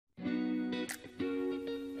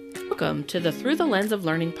Welcome to the Through the Lens of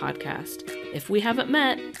Learning podcast. If we haven't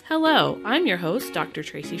met, hello, I'm your host, Dr.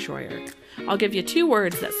 Tracy Schroyer. I'll give you 2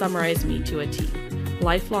 words that summarize me to a T: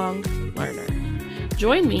 lifelong learner.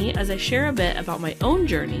 Join me as I share a bit about my own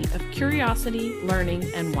journey of curiosity,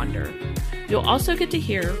 learning, and wonder. You'll also get to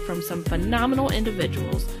hear from some phenomenal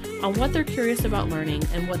individuals on what they're curious about learning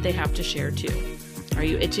and what they have to share too. Are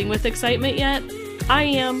you itching with excitement yet? I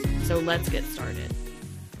am, so let's get started.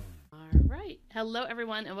 All right. Hello,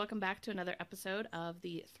 everyone, and welcome back to another episode of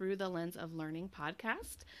the Through the Lens of Learning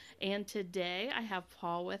podcast. And today I have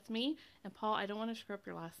Paul with me. And Paul, I don't want to screw up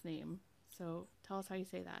your last name, so tell us how you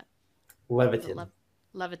say that. Levitin.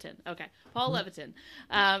 Levitin. Okay. Paul Levitin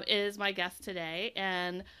is my guest today.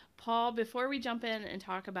 And Paul, before we jump in and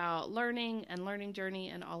talk about learning and learning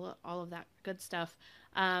journey and all of that good stuff,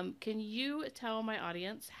 can you tell my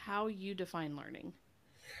audience how you define learning?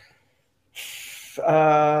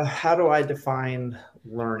 How do I define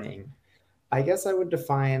learning? I guess I would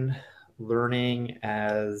define learning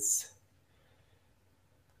as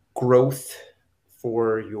growth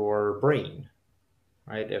for your brain,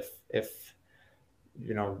 right? If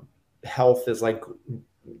you know, health is like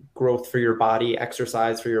growth for your body,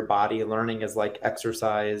 exercise for your body, learning is like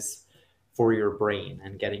exercise for your brain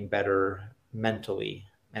and getting better mentally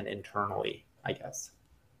and internally, I guess.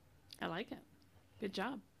 I like it. Good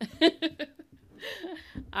job.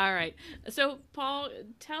 All right. So, Paul,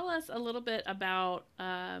 tell us a little bit about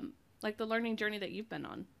the learning journey that you've been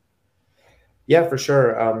on. Yeah, for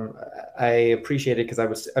sure. I appreciate it because I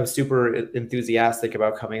was super enthusiastic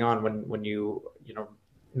about coming on when you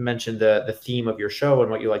mentioned the theme of your show and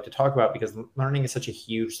what you like to talk about, because learning is such a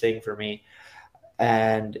huge thing for me,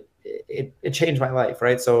 and it changed my life,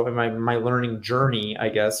 right? So my learning journey, I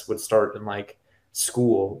guess, would start in like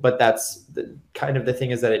school, but that's kind of the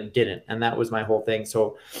thing, is that it didn't, and that was my whole thing.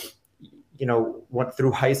 So went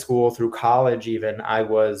through high school, through college, even I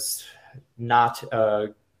was not a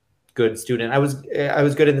good student. I was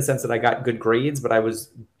good in the sense that I got good grades, but I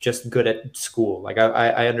was just good at school. Like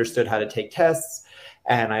I understood how to take tests,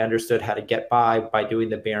 and I understood how to get by doing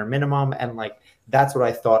the bare minimum, and like that's what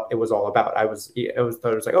I thought it was all about. I was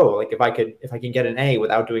like, oh, like if I can get an A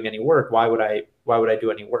without doing any work, why would I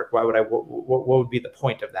do any work? What would be the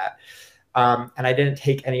point of that? And I didn't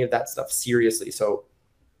take any of that stuff seriously. So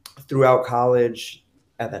throughout college,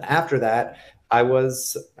 and then after that, I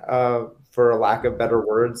was, for a lack of better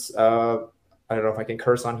words, I don't know if I can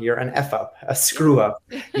curse on here, an F up, a screw up,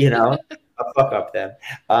 a fuck up then,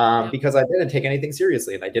 because I didn't take anything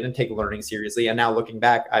seriously, and I didn't take learning seriously. And now looking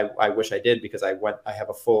back, I wish I did, because I have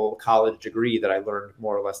a full college degree that I learned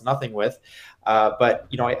more or less nothing with. But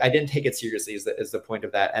I didn't take it seriously is the point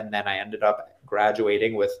of that. And then I ended up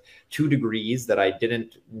graduating with 2 degrees that I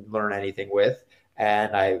didn't learn anything with.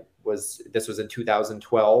 And this was in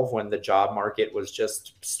 2012, when the job market was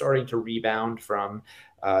just starting to rebound from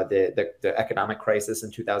the economic crisis in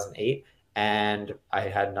 2008. And I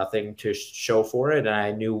had nothing to show for it, and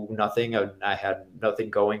I knew nothing, and I had nothing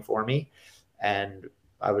going for me, and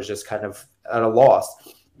I was just kind of at a loss.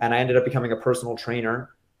 And I ended up becoming a personal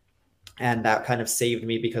trainer, and that kind of saved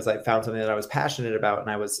me, because I found something that I was passionate about, and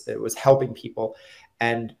it was helping people,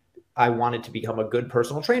 and I wanted to become a good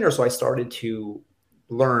personal trainer. So I started to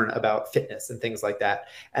learn about fitness and things like that,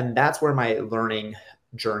 and that's where my learning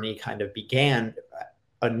journey kind of began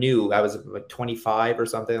anew. I was like 25 or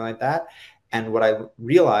something like that. And what I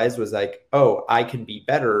realized was like, oh, I can be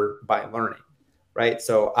better by learning, right?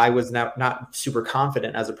 So I was not super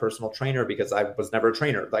confident as a personal trainer, because I was never a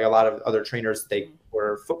trainer. Like a lot of other trainers, they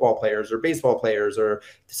were football players or baseball players or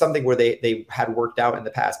something where they had worked out in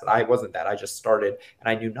the past, but I wasn't that. I just started and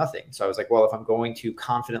I knew nothing. So I was like, well, if I'm going to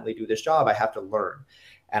confidently do this job, I have to learn.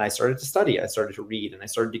 And I started to study, I started to read, and I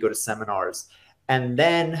started to go to seminars. And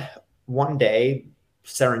then one day,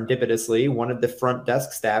 serendipitously, one of the front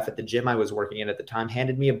desk staff at the gym I was working in at the time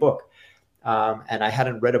handed me a book. And I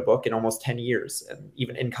hadn't read a book in almost 10 years. And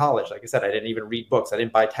even in college, like I said, I didn't even read books. I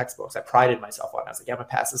didn't buy textbooks. I prided myself on it. I was like, yeah, I'm going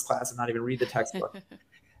to pass this class and not even read the textbook.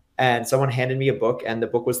 And someone handed me a book, and the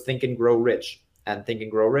book was Think and Grow Rich. And Think and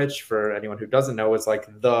Grow Rich, for anyone who doesn't know, is like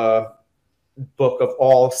the book of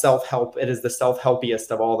all self-help. It is the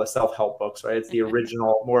self-helpiest of all the self-help books, right? It's the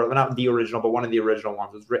original, not the original, but one of the original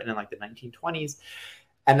ones. It was written in like the 1920s.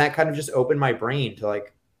 And that kind of just opened my brain to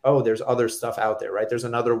like, oh, there's other stuff out there, right? There's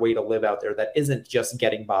another way to live out there that isn't just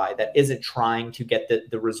getting by, that isn't trying to get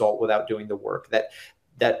the result without doing the work,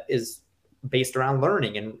 that is based around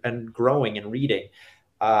learning and growing and reading.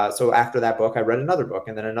 So after that book, I read another book,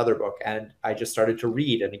 and then another book, and I just started to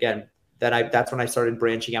read. And again, that's when I started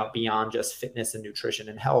branching out beyond just fitness and nutrition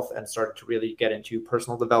and health, and started to really get into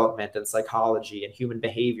personal development and psychology and human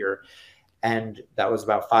behavior. And that was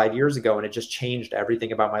about 5 years ago. And it just changed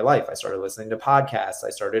everything about my life. I started listening to podcasts. I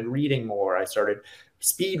started reading more. I started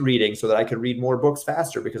speed reading so that I could read more books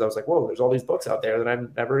faster, because I was like, whoa, there's all these books out there that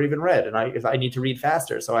I've never even read. And if I need to read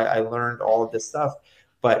faster. So I learned all of this stuff.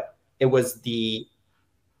 But it was the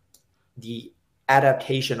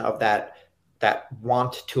adaptation of that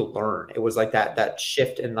want to learn. It was like that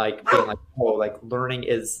shift in like being like, oh, like learning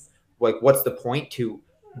is like, what's the point to,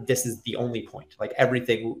 this is the only point. Like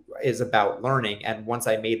everything is about learning. And once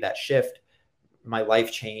I made that shift, my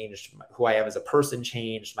life changed, who I am as a person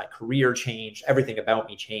changed, my career changed, everything about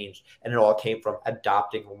me changed. And it all came from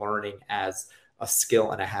adopting learning as a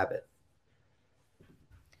skill and a habit.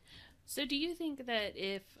 So do you think that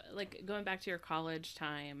if, like, going back to your college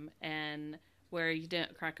time and where you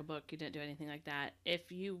didn't crack a book, you didn't do anything like that,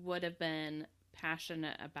 if you would have been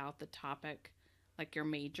passionate about the topic, like your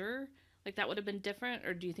major, like that would have been different?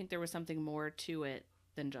 Or do you think there was something more to it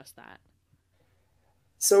than just that?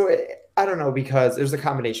 So I don't know, because there's a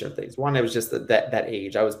combination of things. One, it was just that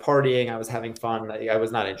age. I was partying, I was having fun. I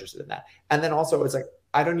was not interested in that. And then also, it's like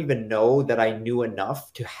I don't even know that I knew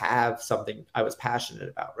enough to have something I was passionate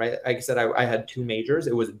about. Right? Like I said, I had two majors.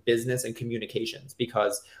 It was business and communications,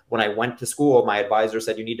 because when I went to school, my advisor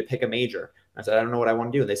said you need to pick a major. I said, I don't know what I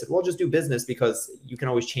want to do. And they said, well, just do business because you can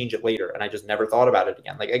always change it later. And I just never thought about it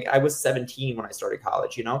again. Like I was 17 when I started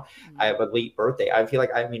college. I have a late birthday. I feel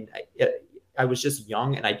like, I was just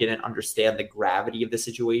young and I didn't understand the gravity of the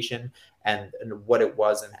situation, and what it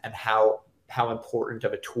was, and how important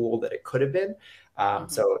of a tool that it could have been. Mm-hmm.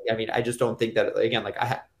 So, I mean, I just don't think that, again, like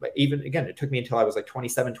even again, it took me until I was like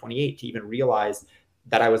 27, 28 to even realize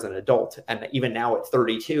that I was an adult. And even now at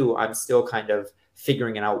 32, I'm still kind of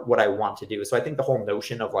figuring out what I want to do. So I think the whole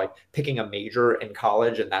notion of like picking a major in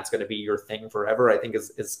college and that's going to be your thing forever, I think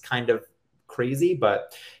is kind of crazy.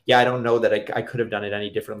 But yeah, I don't know that I could have done it any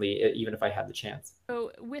differently, even if I had the chance.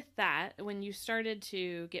 So, with that, when you started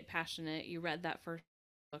to get passionate, you read that first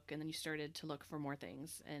book and then you started to look for more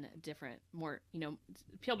things and different, more,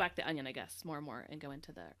 peel back the onion, I guess, more and more and go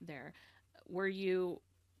into there. Were you,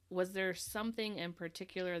 was there something in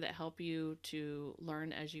particular that helped you to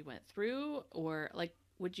learn as you went through? Or, like,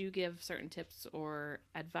 would you give certain tips or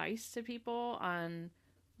advice to people on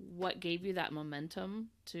what gave you that momentum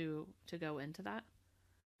to go into that?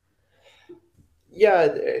 Yeah,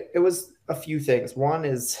 it was a few things. One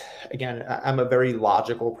is, again, I'm a very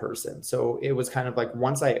logical person. So it was kind of like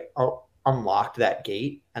once I unlocked that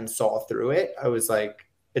gate and saw through it, I was like,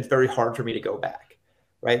 it's very hard for me to go back.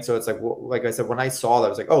 Right. So it's like, well, like I said, when I saw that, I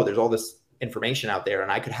was like, oh, there's all this information out there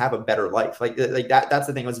and I could have a better life. Like that's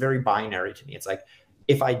the thing. It was very binary to me. It's like,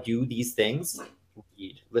 if I do these things,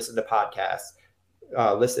 read, listen to podcasts,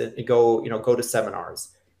 go to seminars,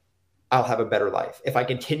 I'll have a better life. If I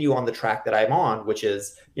continue on the track that I'm on, which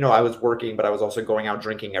is, I was working, but I was also going out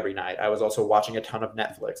drinking every night. I was also watching a ton of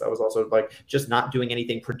Netflix. I was also like just not doing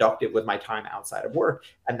anything productive with my time outside of work.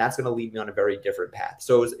 And that's going to lead me on a very different path.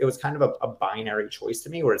 So it was kind of a binary choice to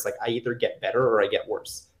me, where it's like I either get better or I get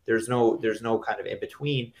worse. There's no kind of in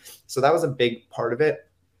between. So that was a big part of it.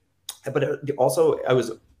 But also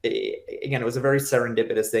again, it was a very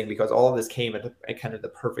serendipitous thing, because all of this came at kind of the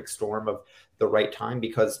perfect storm of the right time,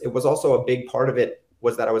 because it was also a big part of it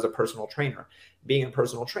was that I was a personal trainer. Being a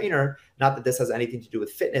personal trainer, not that this has anything to do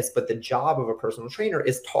with fitness, but the job of a personal trainer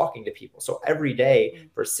is talking to people. So every day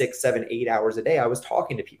for 6, 7, 8 hours a day, I was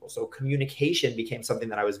talking to people. So communication became something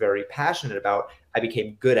that I was very passionate about. I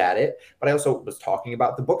became good at it, but I also was talking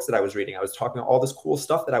about the books that I was reading. I was talking about all this cool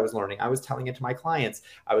stuff that I was learning. I was telling it to my clients.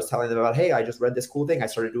 I was telling them about, hey, I just read this cool thing. I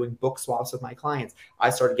started doing book swaps with my clients. I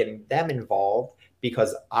started getting them involved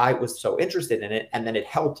because I was so interested in it. And then it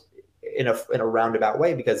helped in a roundabout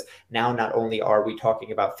way, because now not only are we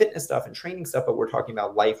talking about fitness stuff and training stuff, but we're talking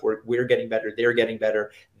about life. We're getting better. They're getting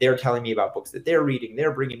better. They're telling me about books that they're reading.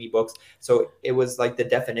 They're bringing me books. So it was like the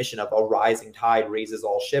definition of a rising tide raises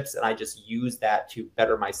all ships. And I just used that to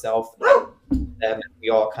better myself. And we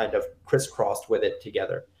all kind of crisscrossed with it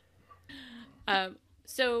together.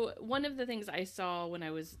 So one of the things I saw when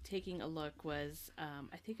I was taking a look was,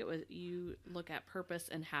 I think it was, you look at purpose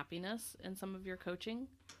and happiness in some of your coaching.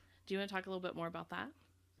 Do you want to talk a little bit more about that?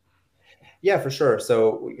 Yeah, for sure.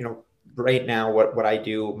 So, right now, what I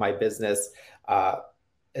do, my business uh,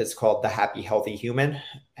 is called The Happy Healthy Human.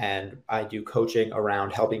 And I do coaching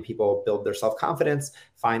around helping people build their self-confidence,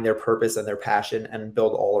 find their purpose and their passion, and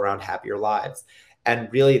build all around happier lives. And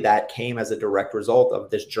really that came as a direct result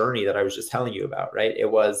of this journey that I was just telling you about, right?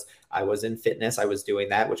 I was in fitness, I was doing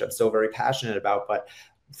that, which I'm still very passionate about, but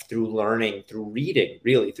through learning, through reading,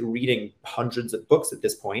 really through reading hundreds of books at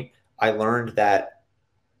this point, I learned that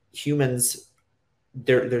humans,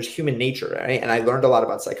 there's human nature, right? And I learned a lot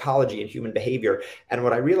about psychology and human behavior. And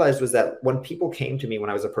what I realized was that when people came to me when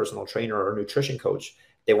I was a personal trainer or a nutrition coach,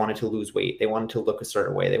 they wanted to lose weight, they wanted to look a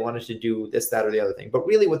certain way, they wanted to do this, that, or the other thing. But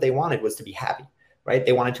really what they wanted was to be happy, right?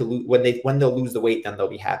 They wanted to lose, when they'll lose the weight, then they'll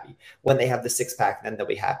be happy. When they have the six pack, then they'll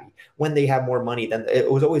be happy. When they have more money, then it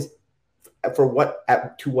was always for what,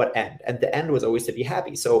 to what end, and the end was always to be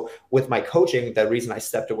happy. So with my coaching, the reason I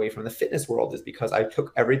stepped away from the fitness world is because I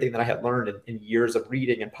took everything that I had learned in years of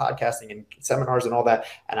reading and podcasting and seminars and all that,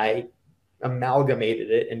 and I amalgamated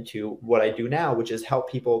it into what I do now, which is help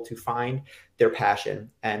people to find their passion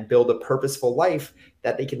and build a purposeful life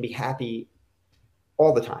that they can be happy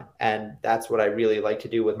all the time. And that's what I really like to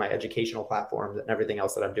do with my educational platforms and everything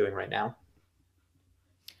else that I'm doing right now.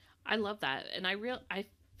 I love that. And I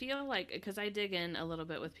feel like because I dig in a little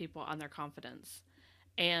bit with people on their confidence.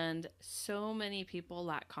 And so many people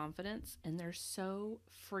lack confidence and they're so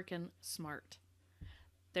freaking smart.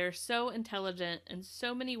 They're so intelligent in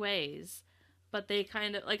so many ways, but they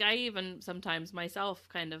kind of like I even sometimes myself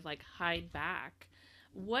kind of like hide back.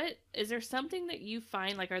 What is there something that you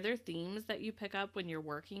find like are there themes that you pick up when you're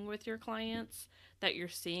working with your clients that you're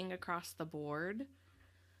seeing across the board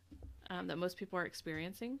that most people are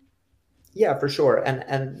experiencing? Yeah, for sure.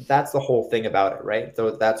 And that's the whole thing about it, right?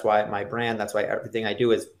 So that's why my brand, that's why everything I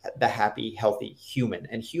do is the happy, healthy human.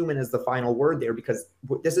 And human is the final word there because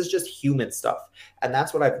this is just human stuff. And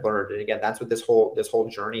that's what I've learned. And again, that's what this whole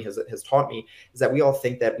journey has taught me is that we all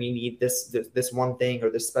think that we need this one thing or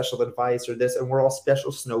this special advice or this, and we're all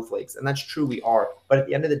special snowflakes. And that's true, we are. But at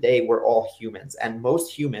the end of the day, we're all humans. And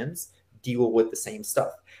most humans deal with the same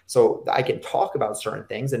stuff. So I can talk about certain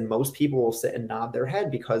things and most people will sit and nod their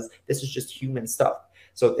head because this is just human stuff.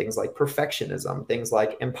 So things like perfectionism, things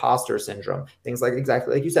like imposter syndrome, things like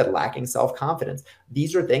exactly like you said, lacking self-confidence.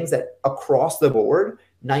 These are things that across the board,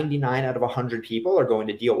 99 out of 100 people are going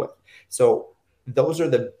to deal with. So those are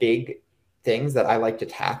the big things that I like to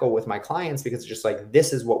tackle with my clients because it's just like,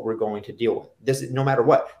 this is what we're going to deal with. This is no matter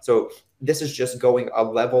what. So this is just going a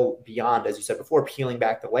level beyond, as you said before, peeling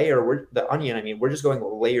back the layer. We're the onion. I mean, we're just going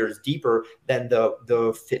layers deeper than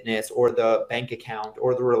the fitness or the bank account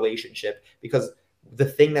or the relationship, because the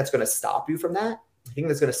thing that's going to stop you from that, the thing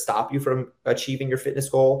that's going to stop you from achieving your fitness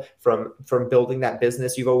goal, from building that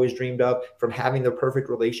business you've always dreamed of, from having the perfect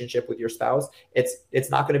relationship with your spouse,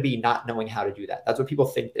 it's not going to be not knowing how to do that. That's what people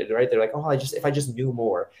think, right? They're like, oh, if I just knew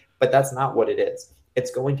more, but that's not what it is.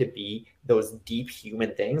 It's going to be those deep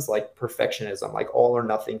human things like perfectionism, like all or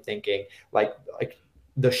nothing thinking, like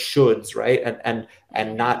the shoulds, right? And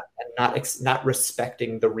Mm-hmm. not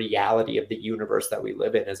respecting the reality of the universe that we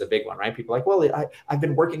live in is a big one, right? People are like, well, I've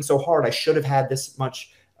been working so hard, I should have had this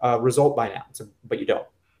much result by now, so, but you don't.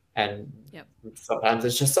 And Yep. sometimes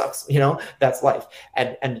it just sucks, that's life.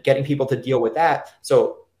 And getting people to deal with that.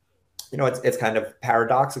 So it's kind of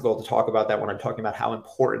paradoxical to talk about that when I'm talking about how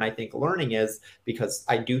important I think learning is, because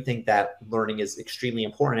I do think that learning is extremely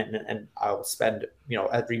important, and I'll spend,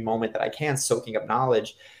 every moment that I can soaking up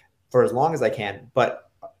knowledge for as long as I can. But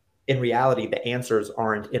in reality, the answers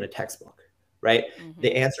aren't in a textbook, right? The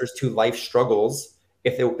Mm-hmm. answers to life struggles,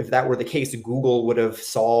 if that were the case, Google would have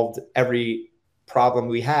solved every problem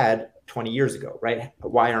we had 20 years ago, right?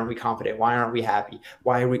 Why aren't we confident? Why aren't we happy?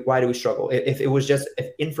 Why do we struggle? If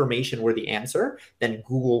information were the answer, then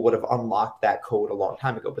Google would have unlocked that code a long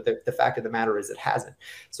time ago. But the fact of the matter is it hasn't.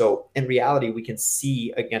 So in reality, we can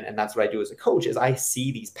see again, and that's what I do as a coach, is I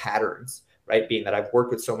see these patterns, right? Being that I've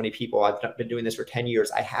worked with so many people, I've been doing this for 10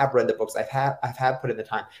 years. I have read the books, I've put in the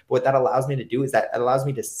time. But what that allows me to do is that it allows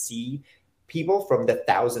me to see people from the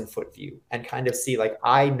 1,000-foot view and kind of see, like,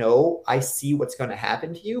 I see what's going to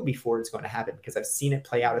happen to you before it's going to happen because I've seen it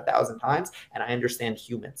play out 1,000 times and I understand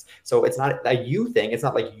humans. So it's not a you thing. It's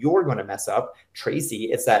not like you're going to mess up,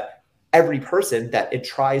 Tracy. It's that every person that it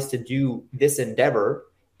tries to do this endeavor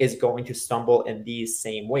is going to stumble in these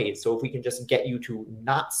same ways. So if we can just get you to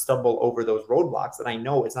not stumble over those roadblocks, and I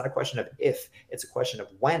know it's not a question of if, it's a question of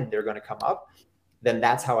when they're going to come up, then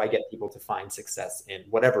that's how I get people to find success in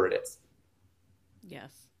whatever it is.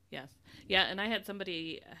 Yes. Yes. Yeah, and I had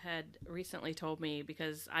somebody had recently told me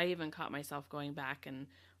because I even caught myself going back and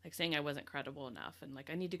like saying I wasn't credible enough and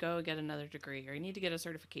like I need to go get another degree or I need to get a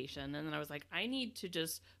certification, and then I was like I need to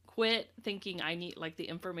just quit thinking I need like the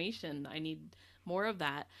information. I need more of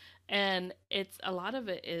that. And it's a lot of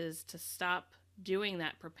it is to stop doing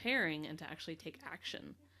that preparing and to actually take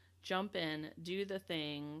action. Jump in, do the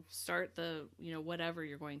thing, start the, whatever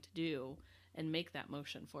you're going to do and make that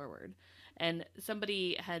motion forward. And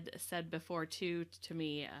somebody had said before too to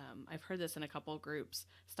me, I've heard this in a couple of groups,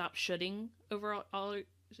 stop shooting all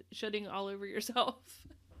over yourself.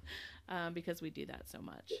 Because we do that so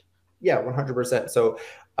much. Yeah, 100%. So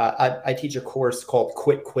I teach a course called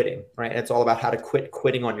Quit Quitting, right? And it's all about how to quit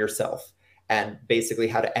quitting on yourself and basically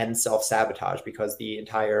how to end self-sabotage, because the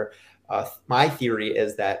entire, my theory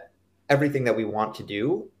is that everything that we want to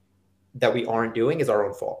do that we aren't doing is our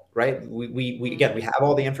own fault, right? We again, we have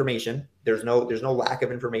all the information. There's no lack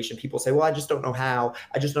of information. People say, well, I just don't know how,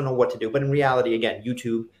 I just don't know what to do. But in reality, again,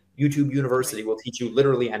 YouTube University Right. will teach you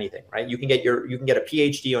literally anything, right? You can get a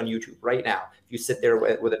PhD on YouTube right now if you sit there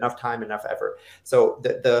with enough time, enough effort. So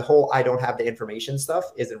the whole I don't have the information stuff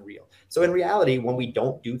isn't real. So in reality, when we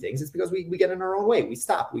don't do things, it's because we get in our own way. We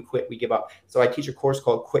stop, we quit, we give up. So I teach a course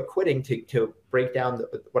called Quit Quitting to break down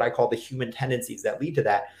what I call the human tendencies that lead to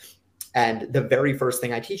that. And the very first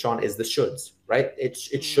thing I teach on is the shoulds, right? It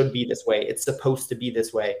should be this way. It's supposed to be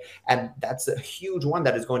this way. And that's a huge one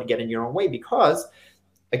that is going to get in your own way, because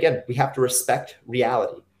again, we have to respect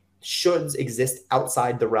reality. Shoulds exist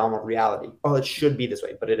outside the realm of reality. Oh, it should be this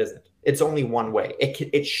way, but it isn't. It's only one way.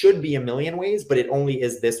 It should be a million ways, but it only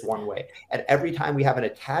is this one way. And every time we have an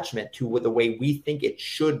attachment to the way we think it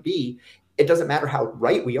should be, it doesn't matter how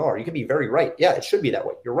right we are. You can be very right. Yeah, it should be that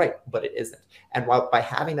way. You're right, but it isn't. And while by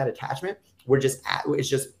having that attachment, it's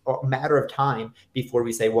just a matter of time before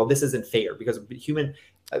we say, well, this isn't fair, because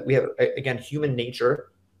we have, again, human nature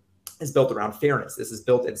is built around fairness. This is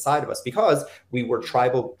built inside of us because we were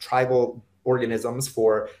tribal organisms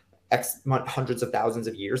for hundreds of thousands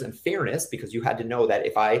of years. And fairness, because you had to know that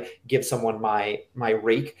if I give someone my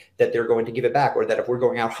rake, that they're going to give it back, or that if we're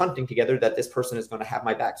going out hunting together, that this person is going to have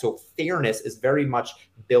my back. So fairness is very much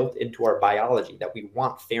built into our biology, that we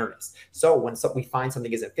want fairness. So when we find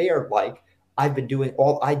something isn't fair, like I've been doing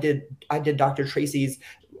I did Dr. Tracy's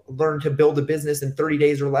learn to build a business in 30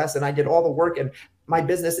 days or less, and I did all the work, and my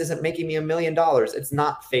business isn't making me $1 million. It's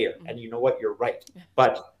not fair. And you know what? You're right.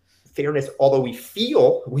 But fairness, although it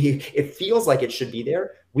feels like it should be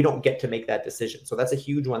there, we don't get to make that decision. So that's a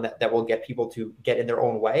huge one that will get people to get in their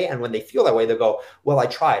own way. And when they feel that way, they'll go, well, I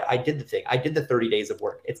tried. I did the thing. I did the 30 days of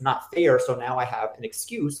work. It's not fair. So now I have an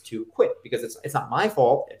excuse to quit, because it's not my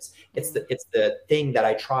fault. It's the thing that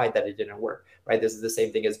I tried that it didn't work, right? This is the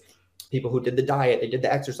same thing as people who did the diet, they did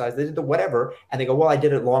the exercise, they did the whatever, and they go, well, I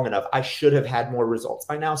did it long enough. I should have had more results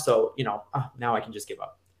by now. So, now I can just give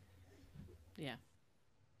up. Yeah.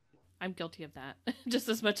 I'm guilty of that just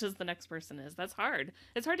as much as the next person is. That's hard.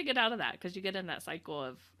 It's hard to get out of that, because you get in that cycle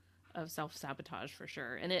of self-sabotage for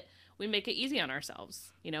sure. And we make it easy on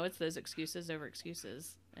ourselves. It's those excuses over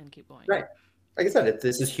excuses, and keep going. Right. Like I said,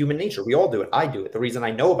 this is human nature. We all do it. I do it. The reason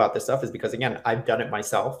I know about this stuff is because, again, I've done it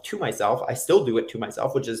myself to myself. I still do it to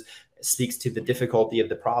myself, which speaks to the difficulty of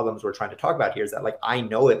the problems we're trying to talk about here, is that, like, I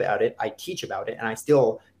know about it, I teach about it, and I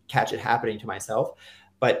still catch it happening to myself.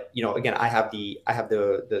 But, again, I have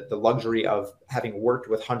the luxury of having worked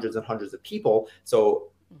with hundreds and hundreds of people.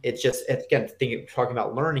 So it's just, again, talking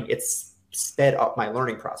about learning, it's sped up my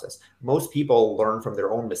learning process. Most people learn from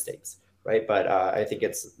their own mistakes, right? But I think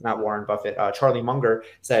it's not Warren Buffett. Charlie Munger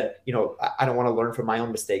said, I don't want to learn from my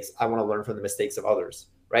own mistakes. I want to learn from the mistakes of others,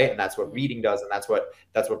 right? And that's what reading does, and that's what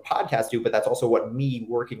podcasts do. But that's also what me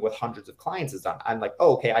working with hundreds of clients has done. I'm like,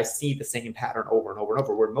 oh, okay, I see the same pattern over and over and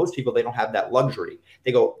over. Where most people, they don't have that luxury.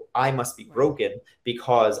 They go, I must be broken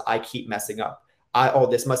because I keep messing up.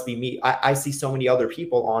 This must be me. I see so many other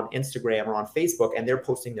people on Instagram or on Facebook, and they're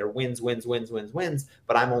posting their wins,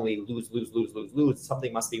 but I'm only lose.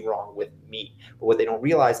 Something must be wrong with me. But what they don't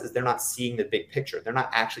realize is they're not seeing the big picture. They're not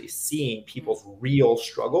actually seeing people's real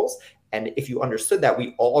struggles. And if you understood that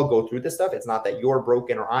we all go through this stuff, it's not that you're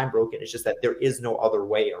broken or I'm broken. It's just that there is no other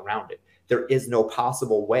way around it. There is no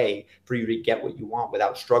possible way for you to get what you want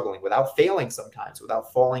without struggling, without failing sometimes,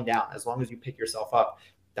 without falling down. As long as you pick yourself up,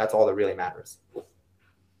 that's all that really matters.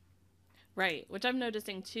 Right. Which I'm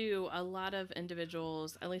noticing too, a lot of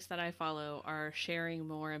individuals, at least that I follow, are sharing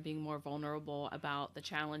more and being more vulnerable about the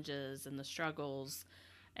challenges and the struggles,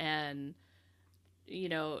 and,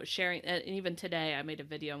 sharing. And even today, I made a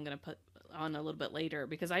video I'm going to put on a little bit later,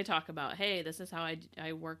 because I talk about, hey, this is how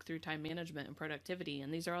I work through time management and productivity.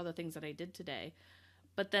 And these are all the things that I did today.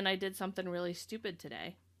 But then I did something really stupid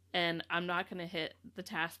today, and I'm not going to hit the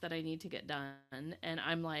task that I need to get done. And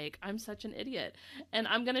I'm like, I'm such an idiot. And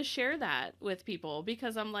I'm going to share that with people,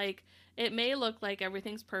 because I'm like, it may look like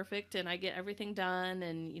everything's perfect and I get everything done,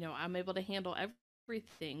 and, I'm able to handle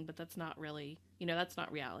everything, but that's not really, that's not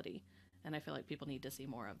reality. And I feel like people need to see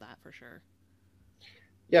more of that for sure.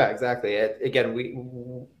 Yeah, exactly. Again, we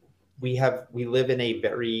live in a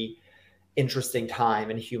very interesting time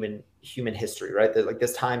in human history, right? That like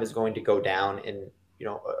this time is going to go down in,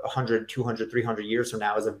 100, 200, 300 years from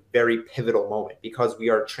now as a very pivotal moment, because we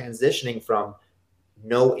are transitioning from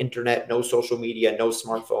no internet, no social media, no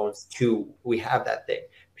smartphones to we have that thing.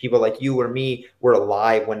 People like you or me were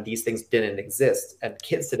alive when these things didn't exist. And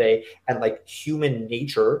kids today, and like human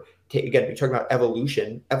nature, again, we're talking about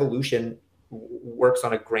evolution. Evolution works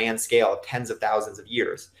on a grand scale of tens of thousands of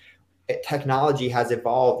years. Technology has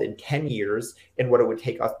evolved in 10 years in what it would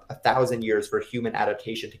take 1,000 years for human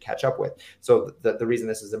adaptation to catch up with. So the reason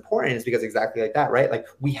this is important is because exactly like that, right? Like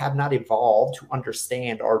we have not evolved to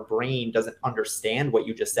understand. Our brain doesn't understand what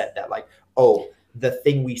you just said, that like, oh, the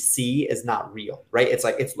thing we see is not real, right? It's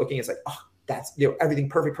like, it's looking, it's like, oh, that's, everything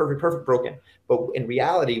perfect, broken. But in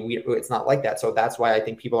reality, it's not like that. So that's why I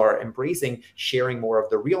think people are embracing sharing more of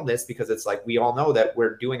the realness, because it's like, we all know that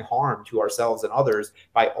we're doing harm to ourselves and others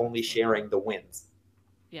by only sharing the wins.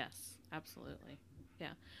 Yes, absolutely.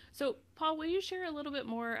 Yeah. So, Paul, will you share a little bit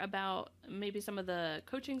more about maybe some of the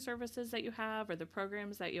coaching services that you have or the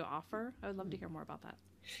programs that you offer? I would love to hear more about that.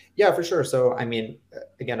 Yeah, for sure. So, I mean,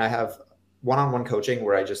 again, I have one-on-one coaching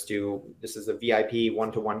where I just do, this is a VIP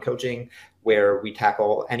one-to-one coaching where we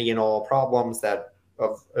tackle any and all problems that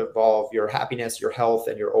involve your happiness, your health,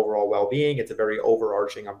 and your overall well-being. It's a very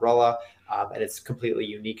overarching umbrella, and it's completely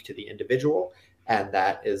unique to the individual. And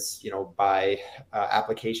that is, by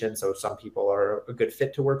application. So some people are a good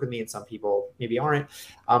fit to work with me and some people maybe aren't.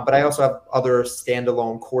 But I also have other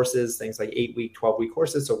standalone courses, things like 8-week, 12-week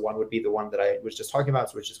courses. So one would be the one that I was just talking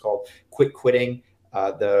about, which is called Quit Quitting,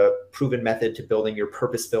 the proven method to building your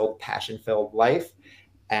purpose-filled, passion-filled life.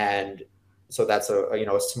 And so that's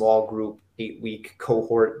a small group 8-week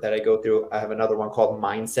cohort that I go through. I have another one called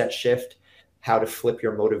Mindset Shift, how to flip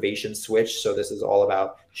your motivation switch. So this is all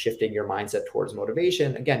about shifting your mindset towards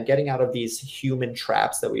motivation. Again, getting out of these human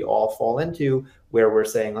traps that we all fall into, where we're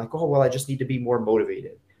saying like, oh, well, I just need to be more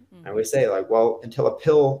motivated. Mm-hmm. And we say like, well, until a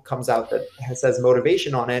pill comes out that says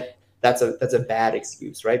motivation on it, that's a bad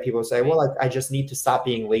excuse, right? People say, well, I just need to stop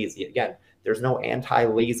being lazy. Again, there's no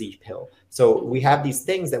anti-lazy pill. So we have these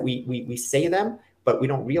things that we say them, but we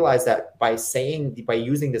don't realize that by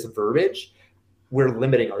using this verbiage, we're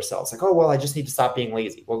limiting ourselves. Like, oh, well, I just need to stop being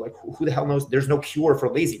lazy. Well, like, who the hell knows? There's no cure for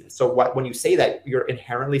laziness. So when you say that, you're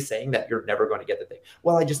inherently saying that you're never going to get the thing.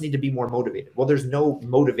 Well, I just need to be more motivated. Well, there's no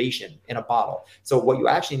motivation in a bottle. So what you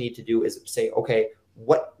actually need to do is say, okay,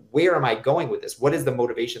 where am I going with this? What is the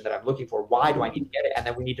motivation that I'm looking for? Why do I need to get it? And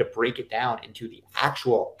then we need to break it down into the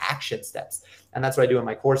actual action steps. And that's what I do in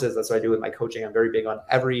my courses. That's what I do with my coaching. I'm very big on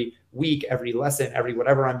every week, every lesson, every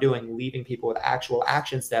whatever I'm doing, leaving people with actual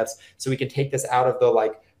action steps so we can take this out of the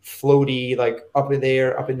like floaty, like up in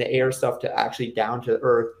the air stuff to actually down to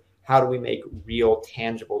earth. How do we make real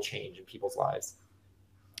tangible change in people's lives?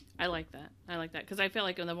 I like that. Because I feel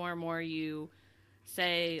like the more and more you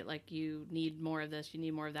say like you need more of this, you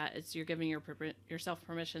need more of that, you're giving yourself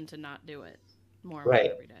permission to not do it more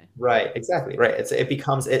every day. Right. Exactly. Right.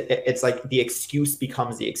 It's like the excuse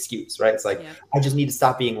becomes the excuse, right? It's like, I just need to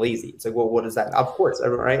stop being lazy. It's like, well, what is that? Of course.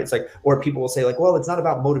 Right. It's like, or people will say like, well, it's not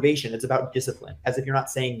about motivation. It's about discipline, as if you're not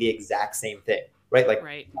saying the exact same thing. Right. Like,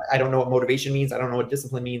 I don't know what motivation means. I don't know what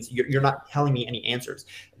discipline means. You're not telling me any answers.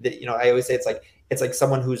 I always say it's like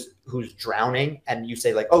someone who's drowning and you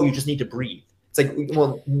say like, oh, you just need to breathe. It's like,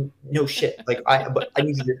 well, no shit. Like I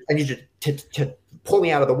need you to pull me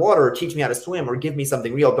out of the water or teach me how to swim or give me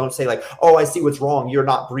something real. Don't say like, oh, I see what's wrong. You're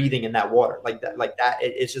not breathing in that water like that.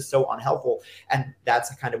 It's just so unhelpful. And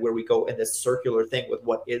that's kind of where we go in this circular thing with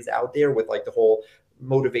what is out there with like the whole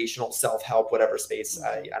motivational self-help, whatever space.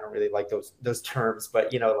 I don't really like those terms,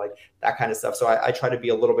 but like that kind of stuff. So I try to be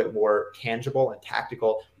a little bit more tangible and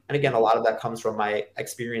tactical. And again, a lot of that comes from my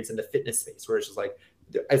experience in the fitness space, where it's just like,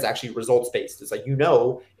 is actually results based. It's like, in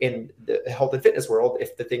the health and fitness world,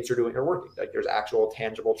 if the things you're doing are working, like there's actual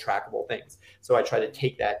tangible trackable things. So I try to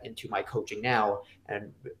take that into my coaching now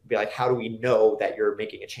and be like, how do we know that you're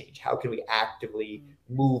making a change? How can we actively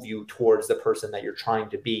move you towards the person that you're trying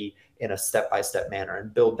to be in a step-by-step manner,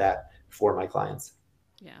 and build that for my clients?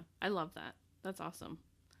 Yeah, I love that. That's awesome.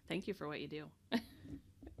 Thank you for what you do.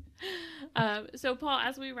 So Paul,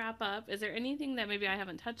 as we wrap up, is there anything that maybe I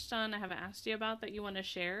haven't touched on, I haven't asked you about, that you want to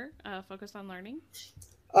share, focused on learning?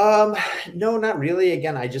 No, not really.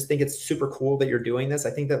 Again, I just think it's super cool that you're doing this.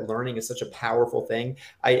 I think that learning is such a powerful thing.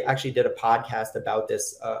 I actually did a podcast about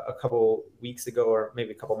this a couple weeks ago, or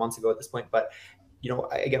maybe a couple months ago at this point, but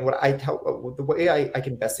again, what I tell, the way I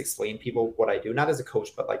can best explain people what I do, not as a coach,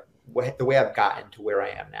 but like the way I've gotten to where I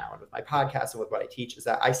am now and with my podcast and with what I teach is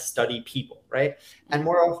that I study people, right? And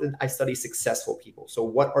more often I study successful people. So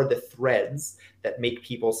what are the threads that make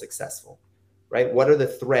people successful, right? What are the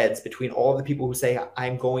threads between all of the people who say,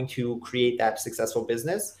 I'm going to create that successful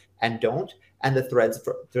business and don't, and the threads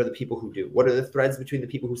for the people who do? What are the threads between the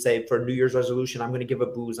people who say, for New Year's resolution, I'm going to give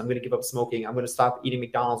up booze, I'm going to give up smoking, I'm going to stop eating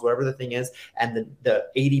McDonald's, whatever the thing is, and the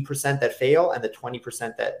 80% that fail and the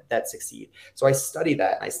 20% that succeed. So I study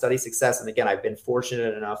that, and I study success. And again, I've been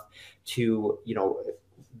fortunate enough to,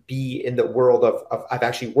 be in the world of I've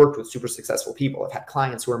actually worked with super successful people. I've had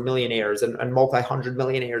clients who are millionaires and multi-hundred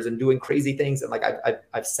millionaires and doing crazy things. And like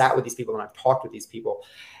I've sat with these people and I've talked with these people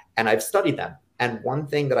and I've studied them. And one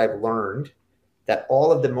thing that I've learned that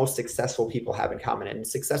all of the most successful people have in common, and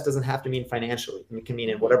success doesn't have to mean financially. It can mean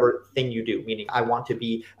in whatever thing you do, meaning I want to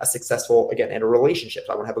be a successful, again, in a relationship.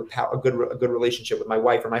 I want to have a good relationship with my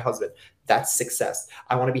wife or my husband. That's success.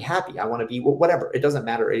 I want to be happy. I want to be whatever. It doesn't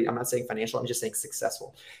matter. I'm not saying financial. I'm just saying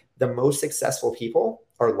successful. The most successful people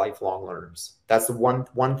are lifelong learners. That's the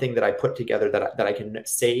one thing that I put together that I can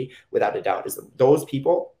say without a doubt is that those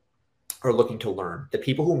people are looking to learn. The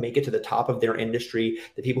people who make it to the top of their industry,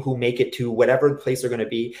 the people who make it to whatever place they're going to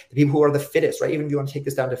be, the people who are the fittest, right? Even if you want to take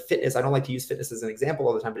this down to fitness, I don't like to use fitness as an example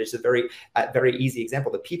all the time, but it's a very easy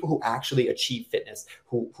example. The people who actually achieve fitness,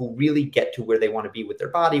 who really get to where they want to be with their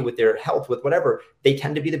body, with their health, with whatever, they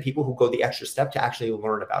tend to be the people who go the extra step to actually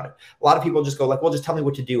learn about it. A lot of people just go like, well, just tell me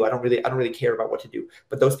what to do. I don't really care about what to do.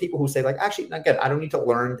 But those people who say like, actually, again, I don't need to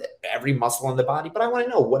learn every muscle in the body, but I want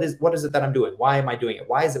to know what is it that I'm doing? Why am I doing it?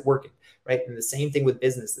 Why is it working? Right. And the same thing with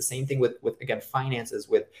business, the same thing with again, finances,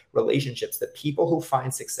 with relationships. The people who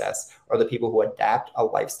find success are the people who adapt a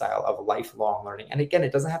lifestyle of lifelong learning. And again,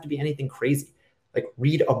 it doesn't have to be anything crazy. Like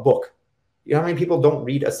read a book. You know how many people don't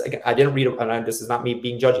read again, I didn't read, and this is not me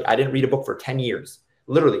being judgy. I didn't read a book for 10 years.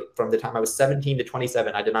 Literally from the time I was 17 to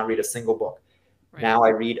 27, I did not read a single book. Right. Now I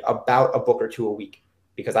read about a book or two a week.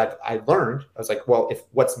 Because I learned, I was like, well, if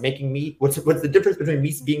what's the difference between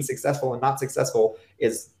me being successful and not successful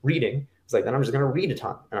is reading. It's like, then I'm just going to read a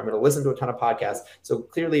ton and I'm going to listen to a ton of podcasts. So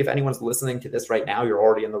clearly, if anyone's listening to this right now, you're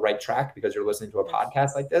already on the right track because you're listening to a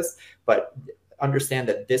podcast like this. But understand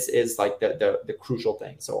that this is like the crucial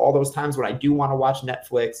thing. So all those times when I do want to watch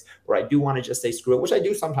Netflix or I do want to just say screw it, which I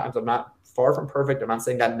do sometimes, I'm not far from perfect. I'm not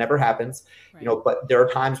saying that never happens, right. But there are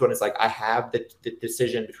times when it's like I have the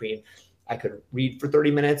decision between I could read for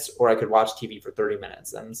 30 minutes or I could watch TV for 30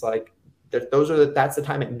 minutes. And it's like, that's the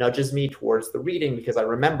time it nudges me towards the reading because I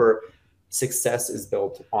remember success is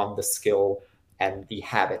built on the skill and the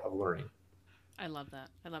habit of learning. I love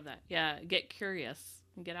that. Yeah. Get curious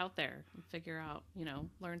and get out there and figure out,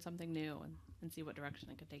 learn something new and see what direction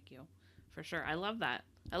it could take you. For sure. I love that.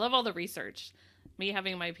 I love all the research. Me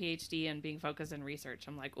having my PhD and being focused in research,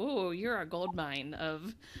 I'm like, oh, you're a gold mine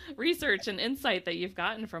of research and insight that you've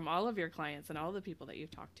gotten from all of your clients and all the people that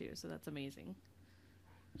you've talked to. So that's amazing.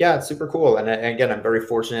 Yeah, it's super cool. And again, I'm very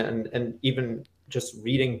fortunate and even just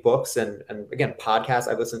reading books and again,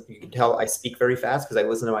 podcasts. You can tell I speak very fast because I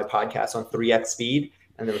listen to my podcast on 3x speed.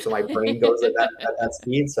 And then so my brain goes at that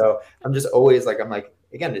speed. So I'm just always like,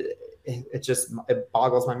 again, it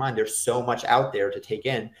boggles my mind. There's so much out there to take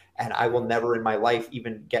in, and I will never in my life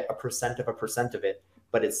even get a percent of it,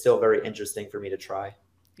 but it's still very interesting for me to try.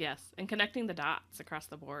 Yes. And connecting the dots across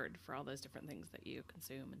the board for all those different things that you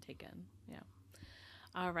consume and take in. Yeah.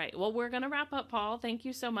 All right. Well, we're going to wrap up, Paul. Thank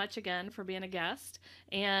you so much again for being a guest.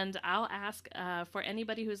 And I'll ask for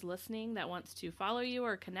anybody who's listening that wants to follow you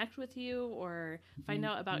or connect with you or find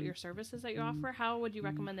out about your services that you offer, how would you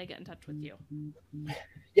recommend they get in touch with you?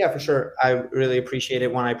 Yeah, for sure. I really appreciate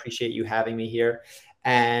it. One, I appreciate you having me here.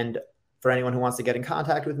 And for anyone who wants to get in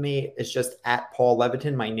contact with me, it's just at Paul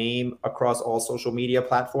Levitin, my name across all social media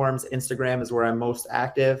platforms. Instagram is where I'm most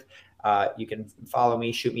active. You can follow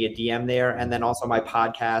me, shoot me a DM there. And then also my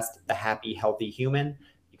podcast, The Happy Healthy Human.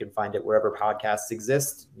 You can find it wherever podcasts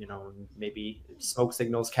exist, maybe smoke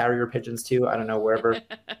signals, carrier pigeons too. I don't know, wherever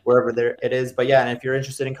there it is. But yeah, and if you're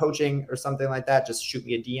interested in coaching or something like that, just shoot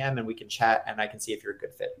me a DM and we can chat and I can see if you're a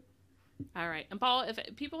good fit. All right. And Paul, if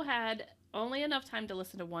people had only enough time to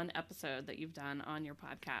listen to one episode that you've done on your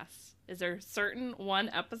podcast, is there a certain one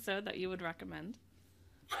episode that you would recommend?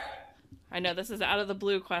 I know this is out of the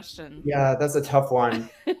blue question. Yeah, that's a tough one.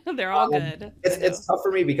 They're all good. It's tough for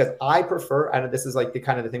me because I prefer, and this is like the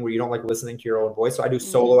kind of the thing where you don't like listening to your own voice. So I do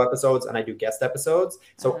solo episodes and I do guest episodes.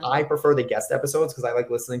 So I prefer the guest episodes because I like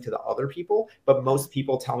listening to the other people. But most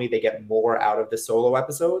people tell me they get more out of the solo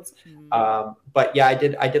episodes. But yeah, I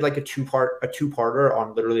did like a two-parter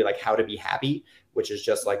on literally like how to be happy, which is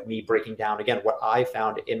just like me breaking down, again, what I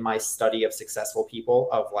found in my study of successful people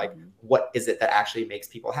of like, what is it that actually makes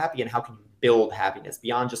people happy, and how can you build happiness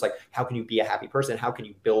beyond just like, how can you be a happy person? How can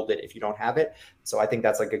you build it if you don't have it? So I think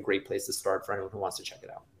that's like a great place to start for anyone who wants to check it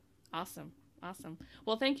out. Awesome. Awesome.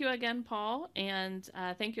 Well, thank you again, Paul. And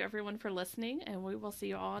thank you everyone for listening. And we will see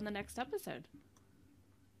you all in the next episode.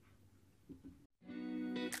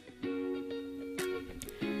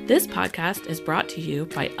 This podcast is brought to you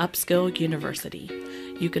by Upskill University.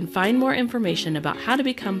 You can find more information about how to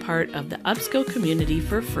become part of the Upskill community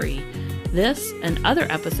for free, this and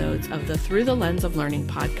other episodes of the Through the Lens of Learning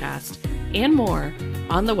podcast, and more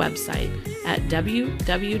on the website at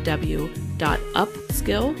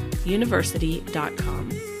www.upskilluniversity.com.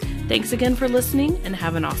 Thanks again for listening, and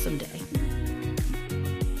have an awesome day.